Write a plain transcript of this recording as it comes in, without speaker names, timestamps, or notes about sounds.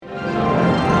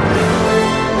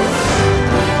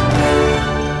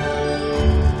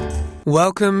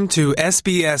Welcome to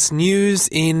SBS News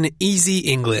in Easy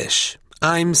English.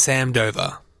 I'm Sam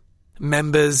Dover.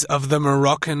 Members of the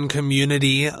Moroccan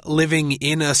community living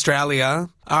in Australia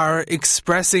are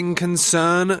expressing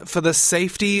concern for the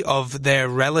safety of their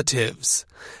relatives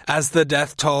as the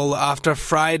death toll after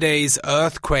Friday's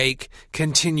earthquake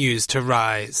continues to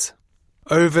rise.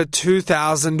 Over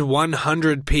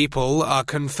 2,100 people are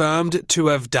confirmed to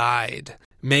have died,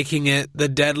 making it the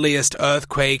deadliest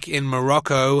earthquake in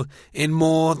Morocco in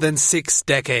more than 6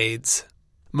 decades.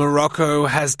 Morocco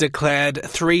has declared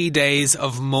 3 days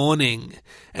of mourning,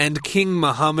 and King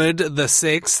Mohammed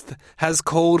VI has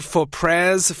called for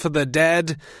prayers for the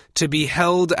dead to be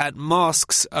held at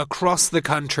mosques across the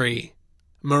country.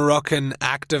 Moroccan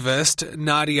activist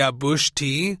Nadia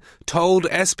Bouchti told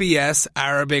SBS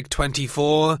Arabic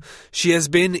 24 she has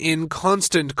been in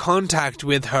constant contact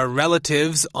with her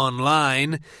relatives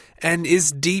online and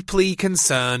is deeply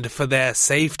concerned for their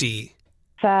safety.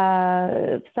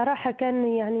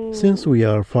 Since we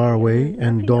are far away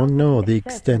and don't know the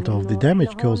extent of the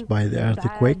damage caused by the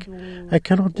earthquake, I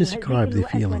cannot describe the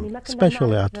feeling,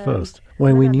 especially at first,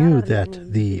 when we knew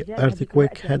that the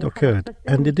earthquake had occurred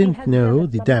and didn't know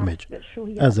the damage.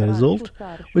 As a result,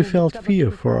 we felt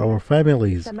fear for our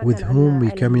families with whom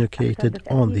we communicated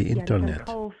on the internet.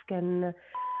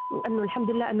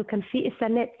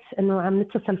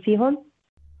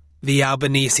 The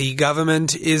Albanese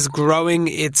government is growing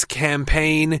its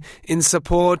campaign in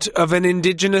support of an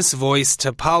Indigenous voice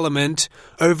to Parliament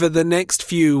over the next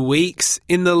few weeks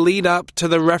in the lead-up to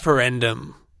the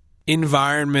referendum.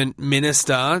 Environment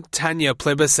Minister Tanya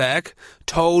Plibersek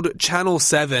told Channel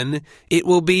 7 it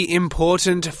will be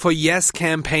important for Yes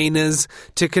campaigners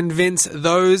to convince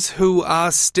those who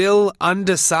are still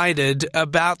undecided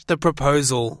about the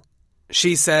proposal.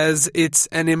 She says it's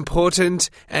an important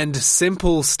and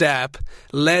simple step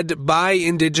led by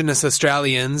Indigenous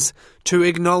Australians to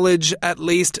acknowledge at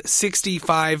least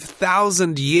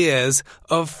 65,000 years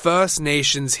of First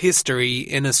Nations history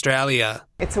in Australia.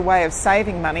 It's a way of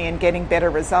saving money and getting better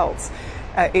results.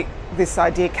 This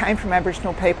idea came from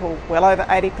Aboriginal people. Well over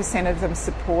 80% of them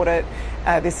support it.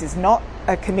 This is not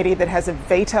a committee that has a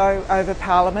veto over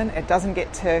Parliament. It doesn't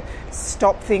get to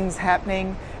stop things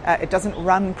happening. It doesn't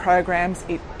run programs.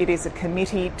 It is a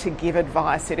committee to give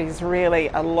advice. It is really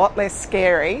a lot less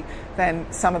scary than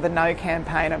some of the No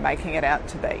campaign are making it out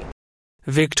to be.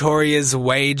 Victoria's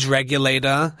wage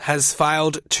regulator has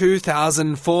filed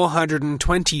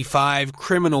 2,425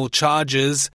 criminal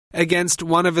charges against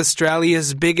one of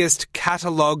Australia's biggest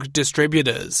catalogue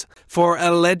distributors for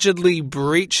allegedly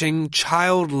breaching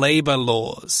child labour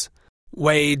laws.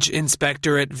 Wage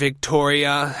Inspectorate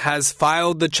Victoria has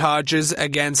filed the charges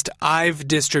against IVE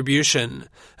Distribution,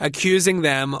 accusing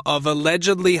them of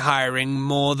allegedly hiring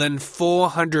more than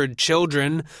 400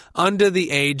 children under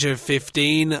the age of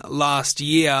 15 last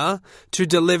year to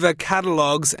deliver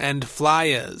catalogues and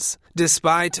flyers,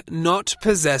 despite not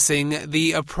possessing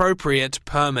the appropriate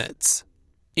permits.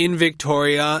 In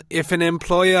Victoria, if an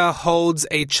employer holds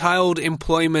a child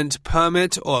employment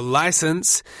permit or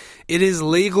licence, it is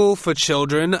legal for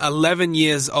children 11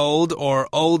 years old or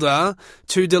older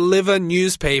to deliver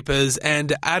newspapers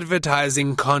and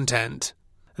advertising content.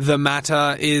 The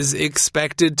matter is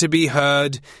expected to be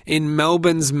heard in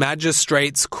Melbourne's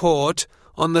Magistrates Court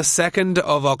on the 2nd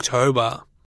of October.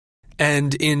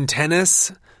 And in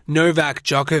tennis, Novak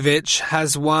Djokovic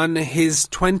has won his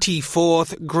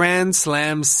 24th Grand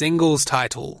Slam singles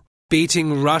title,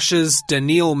 beating Russia's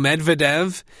Daniil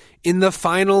Medvedev in the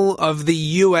final of the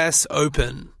US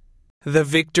Open. The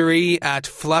victory at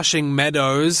Flushing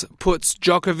Meadows puts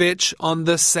Djokovic on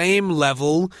the same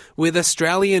level with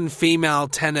Australian female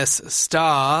tennis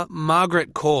star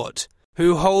Margaret Court,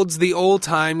 who holds the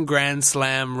all-time Grand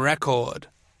Slam record.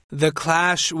 The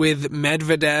clash with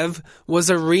Medvedev was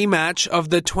a rematch of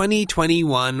the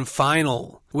 2021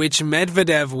 final, which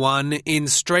Medvedev won in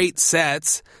straight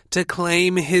sets to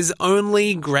claim his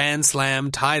only Grand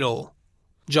Slam title.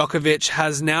 Djokovic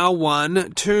has now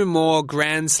won 2 more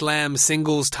Grand Slam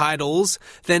singles titles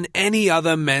than any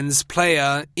other men's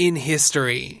player in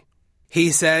history.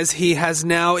 He says he has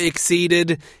now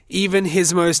exceeded even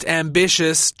his most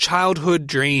ambitious childhood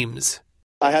dreams.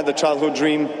 I had the childhood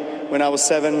dream when I was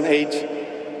 7, 8.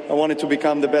 I wanted to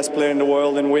become the best player in the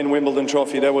world and win Wimbledon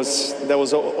trophy. That was the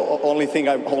only thing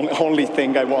I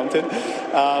wanted.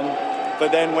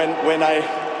 But then when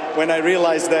I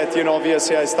realized that,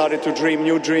 obviously I started to dream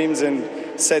new dreams and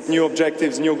set new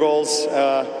objectives, new goals.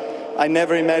 I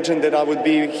never imagined that I would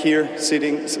be here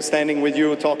standing with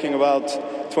you talking about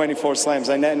 24 slams.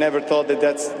 I never thought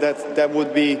that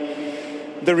would be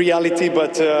the reality,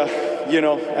 but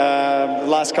The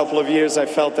last couple of years I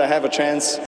felt I have a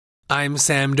chance. I'm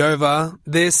Sam Dover.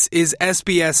 This is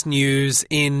SBS News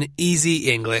in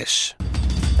Easy English.